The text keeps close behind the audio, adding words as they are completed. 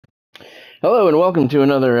Hello and welcome to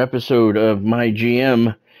another episode of My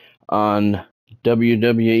GM on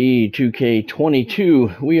WWE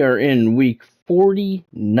 2K22. We are in week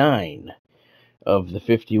 49 of the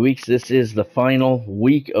 50 weeks. This is the final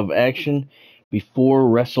week of action before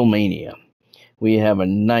WrestleMania. We have a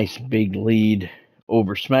nice big lead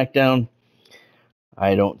over SmackDown.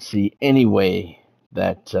 I don't see any way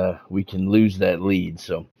that we can lose that lead,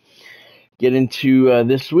 so get into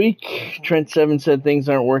this week. Trent Seven said things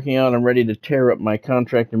aren't working out. I'm ready to tear up my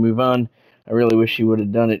contract and move on. I really wish he would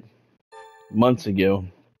have done it months ago.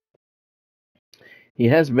 He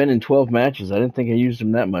has been in 12 matches. I didn't think I used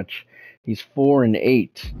him that much. He's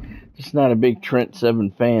 4-8. Just not a big Trent Seven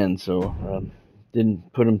fan, so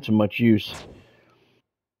didn't put him to much use.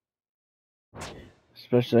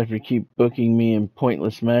 Especially after you keep booking me in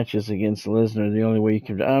pointless matches against Lesnar. The only way you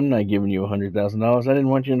could... I'm not giving you $100,000. I didn't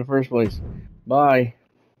want you in the first place. Bye.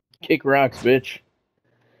 Kick rocks, bitch.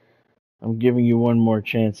 I'm giving you one more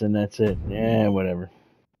chance and that's it. Yeah, whatever.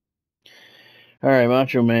 Alright,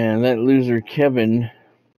 Macho Man. That loser Kevin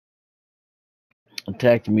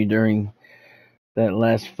attacked me during that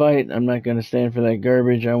last fight. I'm not going to stand for that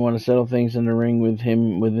garbage. I want to settle things in the ring with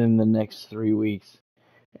him within the next 3 weeks.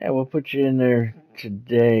 Yeah, we'll put you in there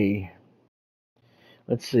today.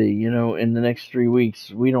 Let's see, in the next 3 weeks,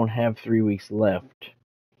 we don't have 3 weeks left.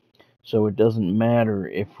 So it doesn't matter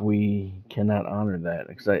if we cannot honor that.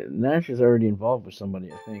 Because Nash is already involved with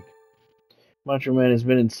somebody, I think. Macho Man has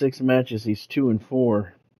been in 6 matches. He's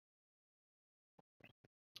 2-4.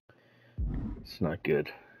 It's not good.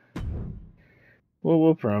 Well,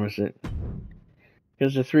 we'll promise it.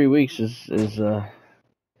 Because the 3 weeks is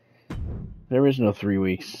there is no 3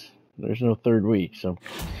 weeks. There's no third week. So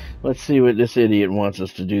let's see what this idiot wants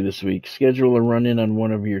us to do this week. Schedule a run-in on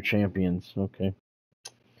one of your champions. Okay.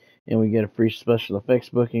 And we get a free special effects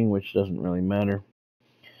booking, which doesn't really matter.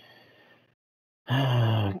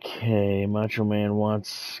 Okay, Macho Man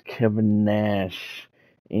wants Kevin Nash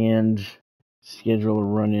and schedule a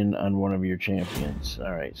run-in on one of your champions.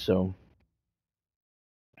 Alright, so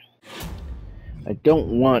I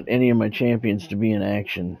don't want any of my champions to be in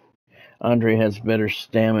action. Andre has better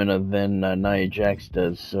stamina than Nia Jax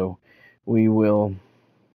does, so we will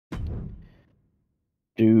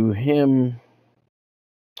do him.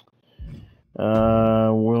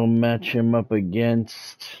 We'll match him up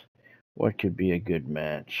against... What could be a good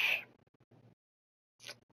match?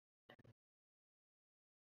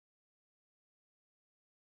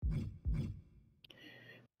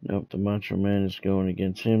 Nope, the Macho Man is going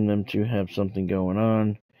against him. Them two have something going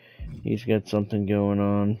on. He's got something going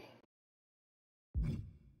on.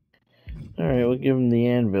 Alright, we'll give him the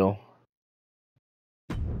anvil.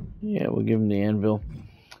 Yeah, we'll give him the anvil.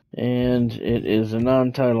 And it is a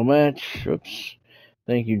non-title match. Oops.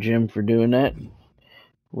 Thank you, Jim, for doing that.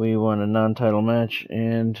 We want a non-title match,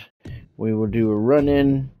 and we will do a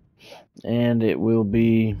run-in, and it will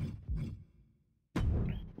be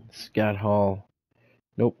Scott Hall.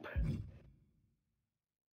 Nope.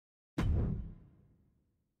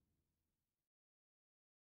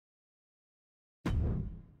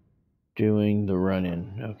 Doing the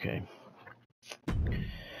run-in. Okay.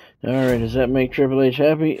 Alright, does that make Triple H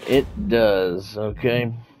happy? It does.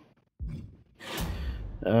 Okay.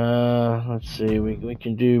 Let's see. We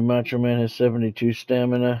can do Macho Man has 72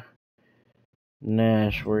 stamina.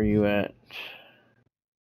 Nash, where are you at?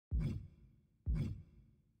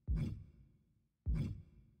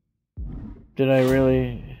 Did I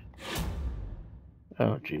really?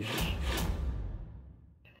 Oh, Jesus.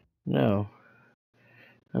 No.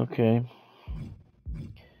 Okay.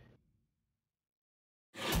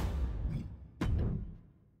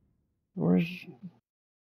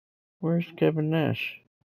 Where's Kevin Nash?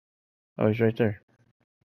 Oh, he's right there.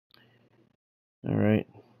 Alright.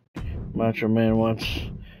 Macho Man wants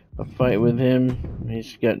a fight with him.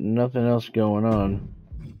 He's got nothing else going on.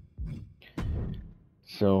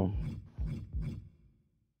 So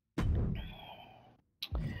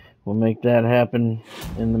we'll make that happen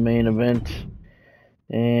in the main event.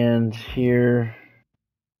 And here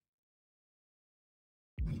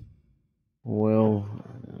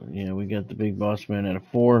we got the Big Boss Man at a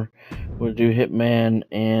 4. We'll do Hitman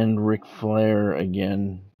and Ric Flair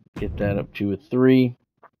again. Get that up to a 3.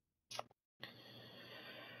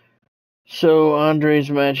 So Andre's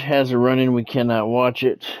match has a run-in. We cannot watch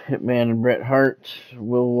it. Hitman and Bret Hart.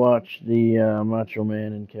 We'll watch the Macho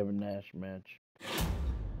Man and Kevin Nash match.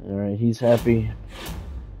 Alright, he's happy.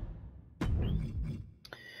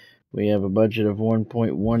 We have a budget of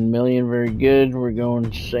 1.1 million. Very good. We're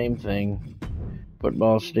going same thing.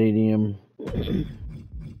 Football stadium.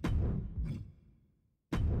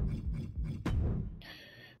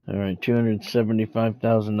 All right,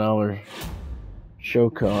 $275,000 show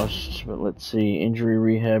costs, but let's see, injury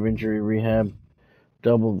rehab,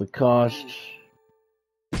 double the cost.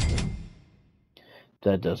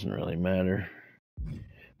 That doesn't really matter.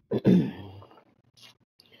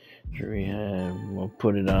 Rehab, we'll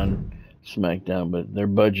put it on SmackDown, but their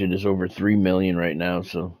budget is over $3 million right now,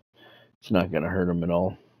 so it's not going to hurt them at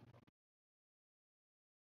all.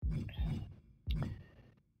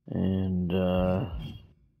 And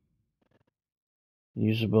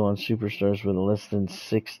usable on superstars with less than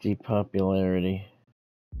 60 popularity.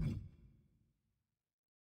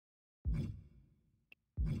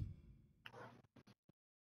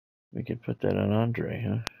 We could put that on Andre,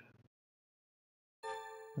 huh?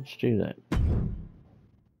 Let's do that.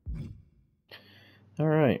 All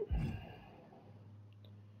right.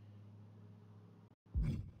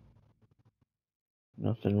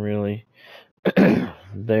 Nothing really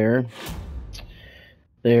there.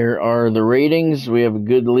 There are the ratings. We have a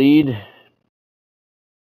good lead.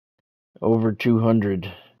 Over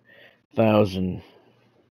 200,000.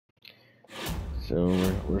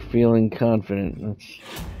 So we're feeling confident. Let's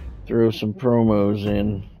throw some promos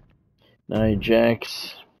in. Nia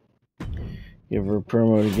Jax. Give her a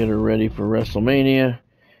promo to get her ready for WrestleMania.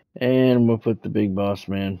 And we'll put the big boss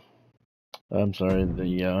man. I'm sorry,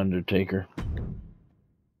 the Undertaker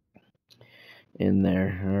in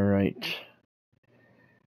there. All right.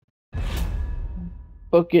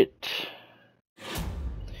 Book it.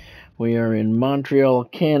 We are in Montreal,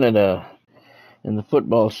 Canada, in the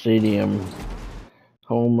football stadium,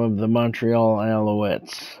 home of the Montreal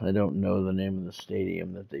Alouettes. I don't know the name of the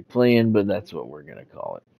stadium that they play in, but that's what we're going to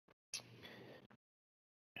call it.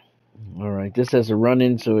 All right, this has a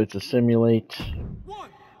run-in, so it's a simulate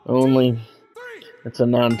only. It's a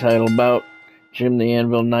non-title bout. Jim the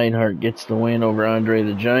Anvil Neidhart gets the win over Andre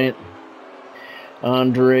the Giant.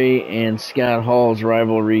 Andre and Scott Hall's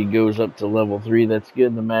rivalry goes up to level 3. That's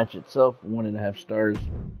good. The match itself, 1.5 stars.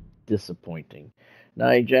 Disappointing.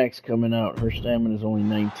 Nia Jax coming out. Her stamina is only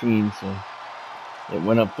 19, so it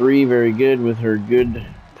went up 3. Very good with her good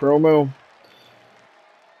promo.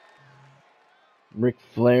 Ric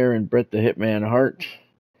Flair and Bret the Hitman Hart.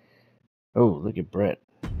 Oh, look at Bret.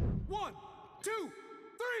 1, 2, 3.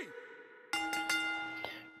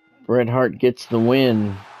 Bret Hart gets the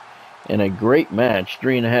win in a great match.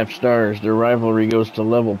 3.5 stars. Their rivalry goes to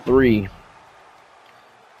level 3.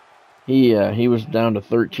 He was down to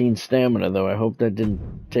 13 stamina, though. I hope that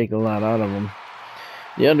didn't take a lot out of him.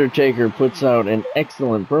 The Undertaker puts out an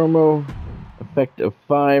excellent promo. Effect of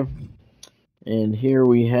 5. And here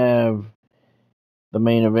we have the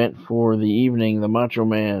main event for the evening. The Macho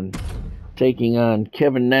Man taking on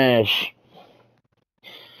Kevin Nash.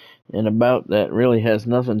 And a bout that really has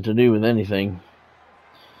nothing to do with anything.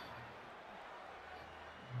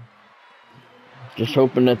 Just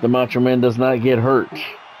hoping that the Macho Man does not get hurt,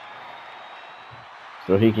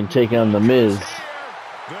 so he can take on The Miz. The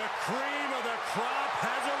cream of the crop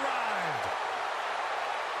has arrived.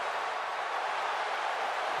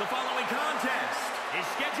 The following contest is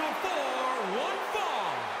scheduled for one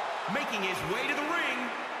fall. Making his way to the ring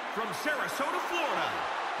from Sarasota, Florida,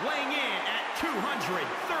 weighing in at 239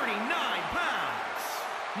 pounds,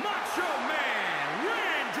 Macho Man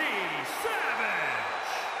Randy Savage.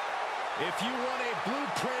 If you want a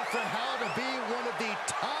blueprint for how to be one of the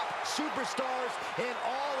top superstars in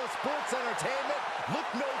all of sports entertainment, look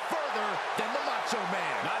no further than the Macho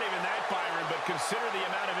Man. Not even that, Byron, but consider the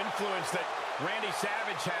amount of influence that Randy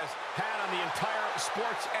Savage has had on the entire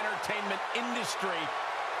sports entertainment industry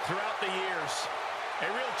throughout the years. A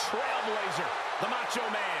real trailblazer, the Macho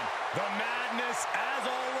Man. The madness, as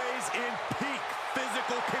always, in peak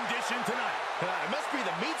physical condition tonight. It must be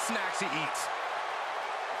the meat snacks he eats.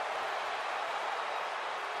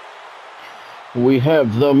 We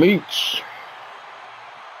have the meats.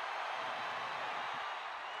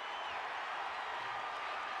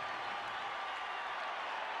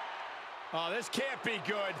 Oh, this can't be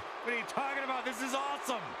good. What are you talking about? This is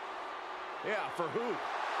awesome. Yeah, for who?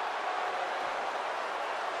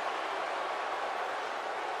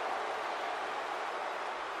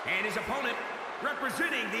 And his opponent,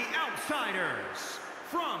 representing the Outsiders,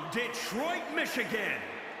 from Detroit, Michigan,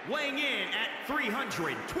 weighing in at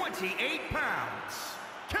 328 pounds,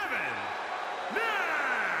 Kevin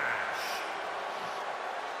Nash.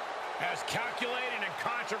 As calculating and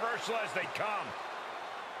controversial as they come.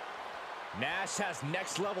 Nash has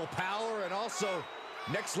next-level power and also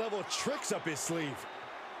next-level tricks up his sleeve.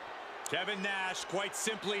 Kevin Nash, quite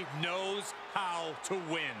simply, knows how to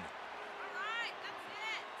win.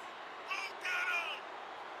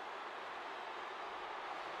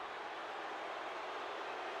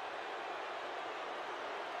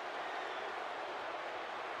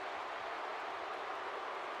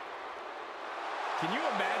 Can you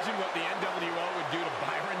imagine what the NWO would do to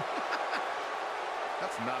Byron?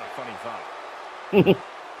 That's not a funny thought.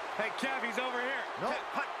 Hey, Kev, he's over here. No.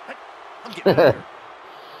 I'm getting out of here.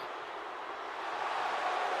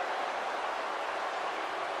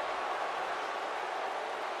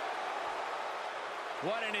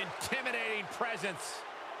 What an intimidating presence.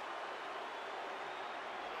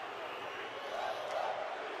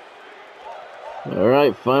 All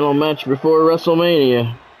right, final match before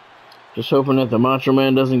WrestleMania. Just hoping that the Macho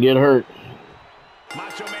Man doesn't get hurt.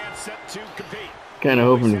 Macho Man set to compete. Kind of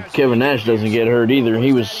hoping Kevin Nash doesn't get hurt either.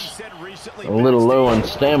 He was a little low on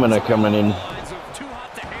stamina coming in.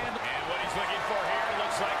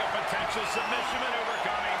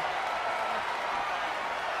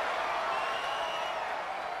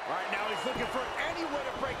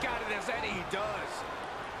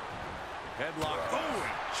 Headlock. Oh,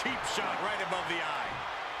 cheap shot right above the eye.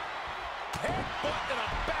 Headbutt to the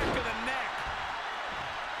back of the neck.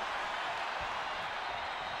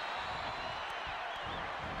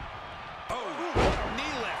 Oh,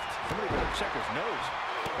 knee lift. Somebody better check his nose.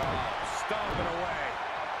 Oh, stomping away.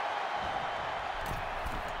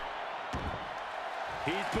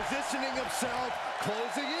 He's positioning himself,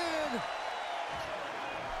 closing in.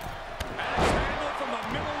 Axe handle from the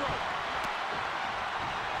middle rope.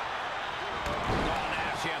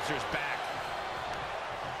 Nash answers back.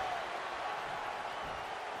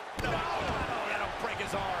 No, that'll break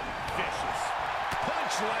his arm. Vicious.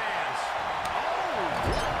 Punch lands. Oh,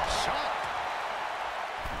 what a shot.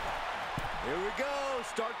 Here we go.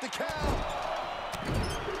 Start the count.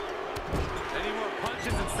 Any more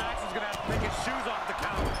punches and Saxon's going to have to take his shoes off the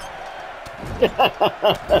count.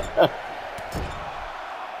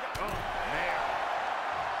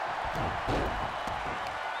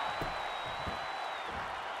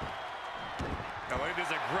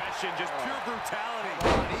 Just pure brutality.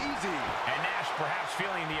 Easy. And Nash perhaps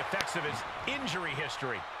feeling the effects of his injury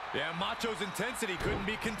history. Yeah, Macho's intensity couldn't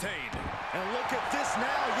be contained. And look at this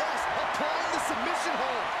now. Yes, applying the submission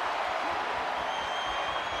hold.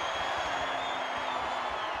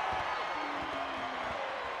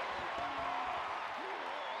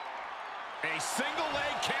 A single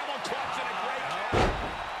leg camel clutch and a great count.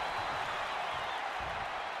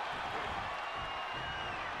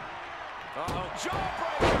 Uh-oh,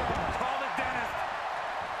 jawbreaker. Call it Dennis.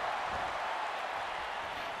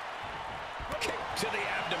 Kick to the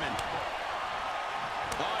abdomen.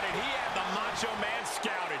 Oh, did he have the Macho Man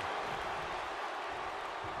scouted?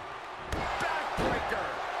 Backbreaker.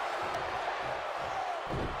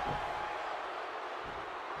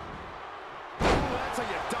 Ooh, that's how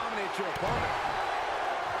you dominate your opponent.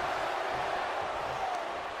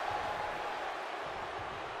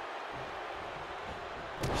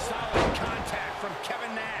 Solid contact from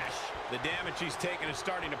Kevin Nash. The damage he's taken is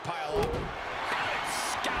starting to pile up.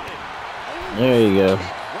 Scouted. There you go.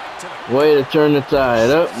 Way to turn the tide.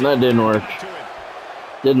 Oh, that didn't work.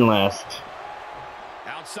 Didn't last.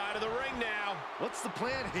 Outside of the ring now. What's the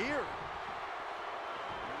plan here?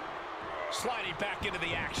 Sliding back into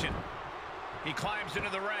the action. He climbs into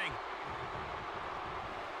the ring.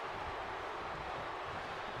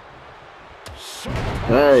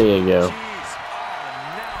 There you go.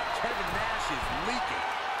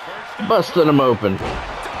 Busting him open. Macho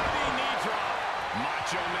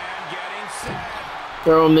Man getting set.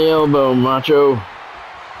 Throw him the elbow, Macho. From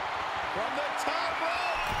the top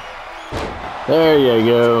rope. There you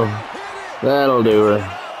go. That'll do her.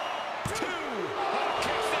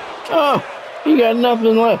 Oh, he got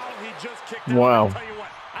nothing left. Wow.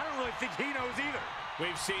 I don't really think he knows either.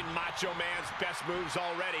 We've seen Macho Man's best moves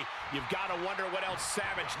already. You've got to wonder what else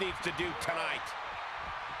Savage needs to do tonight.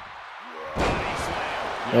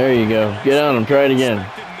 There you go. Get on him. Try it again.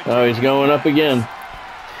 Oh, he's going up again.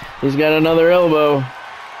 He's got another elbow.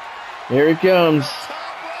 Here it comes.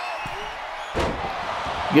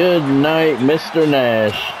 Good night, Mr.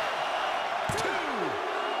 Nash.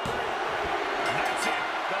 That's it.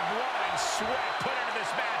 The blood and sweat put into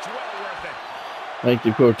this match. Well worth it. I think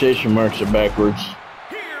the quotation marks are backwards.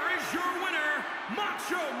 Here is your winner,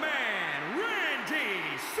 Macho Man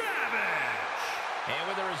Randy Savage. And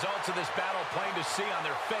with the results of this battle plain to see on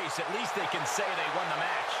their face, at least they can say they won the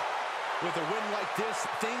match. With a win like this,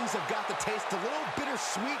 things have got to taste a little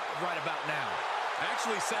bittersweet right about now.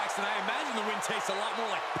 Actually, Saxton, I imagine the win tastes a lot more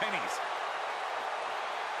like pennies.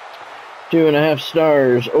 2.5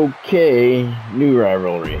 stars. Okay. New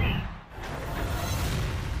rivalry.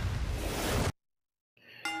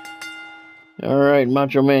 All right,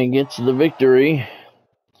 Macho Man gets the victory.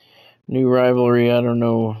 New rivalry. I don't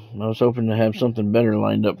know. I was hoping to have something better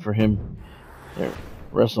lined up for him. There.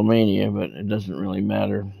 WrestleMania, but it doesn't really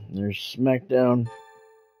matter. There's SmackDown.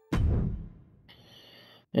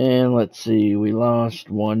 And let's see, we lost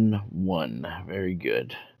 1-1. Very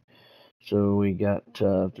good. So we got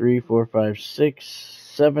 3, 4, 5,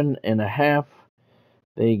 6, 7.5.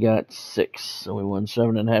 They got 6. So we won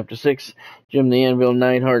 7.5 to 6. Jim the Anvil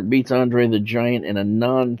Neidhart beats Andre the Giant in a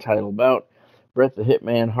non-title bout. Bret the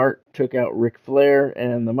Hitman Hart took out Ric Flair,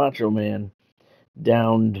 and the Macho Man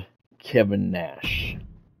downed Kevin Nash.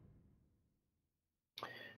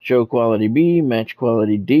 Show quality B, match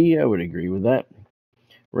quality D. I would agree with that.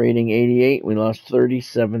 Rating 88. We lost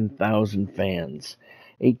 37,000 fans.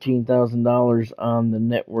 $18,000 on the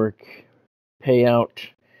network payout.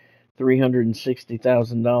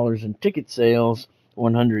 $360,000 in ticket sales.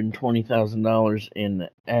 $120,000 in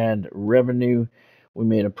ad revenue. We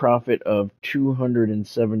made a profit of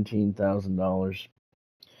 $217,000.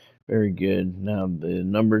 Very good. Now the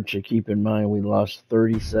number to keep in mind, we lost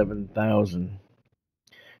 37,000.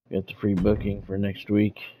 Got the free booking for next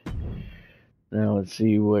week. Now let's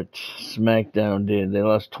see what SmackDown did. They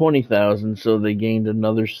lost 20,000, so they gained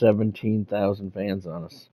another 17,000 fans on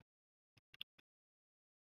us.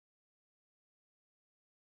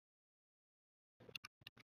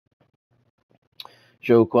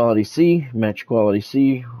 Show quality C, match quality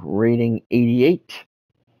C, rating 88.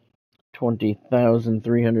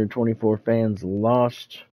 20,324 fans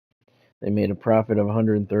lost. They made a profit of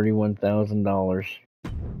 $131,000.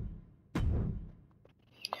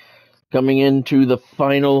 Coming into the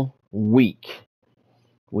final week,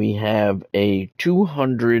 we have a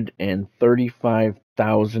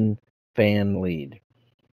 235,000 fan lead.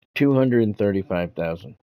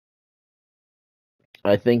 235,000.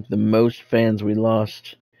 I think the most fans we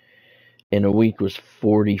lost in a week was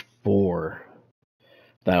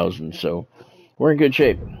 44,000. So we're in good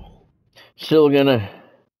shape. Still gonna,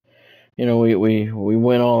 we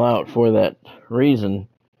went all out for that reason.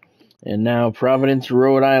 And now Providence,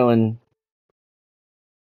 Rhode Island.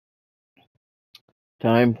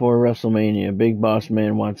 Time for WrestleMania. Big Boss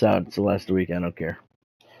Man wants out. It's the last week. I don't care.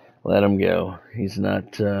 Let him go. He's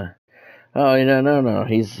not. No.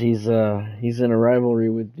 He's in a rivalry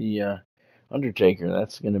with the Undertaker.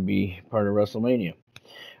 That's going to be part of WrestleMania.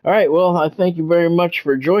 All right. Well, I thank you very much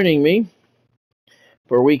for joining me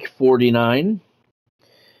for week 49.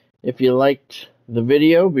 If you liked the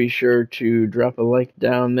video, be sure to drop a like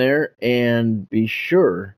down there, and be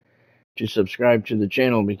sure to subscribe to the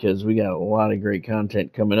channel because we got a lot of great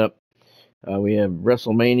content coming up. We have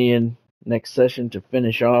WrestleMania next session to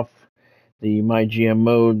finish off the MyGM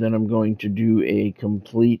mode. Then I'm going to do a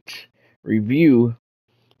complete review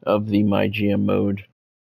of the MyGM mode.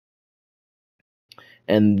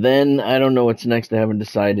 And then I don't know what's next. I haven't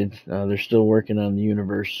decided. They're still working on the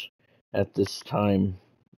universe at this time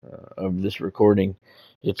of this recording.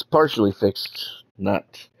 It's partially fixed,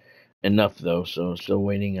 not enough though, so still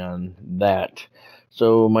waiting on that.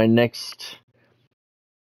 So my next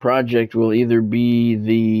project will either be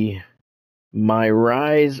the My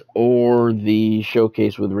Rise or the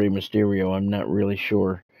Showcase with Rey Mysterio. I'm not really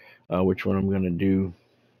sure which one I'm going to do,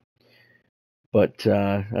 but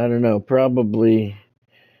I don't know, probably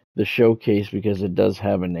the Showcase because it does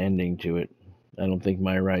have an ending to it. I don't think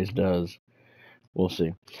My Rise does. We'll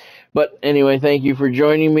see. But anyway, thank you for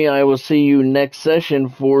joining me. I will see you next session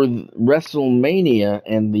for WrestleMania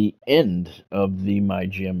and the end of the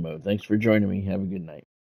MyGM mode. Thanks for joining me. Have a good night.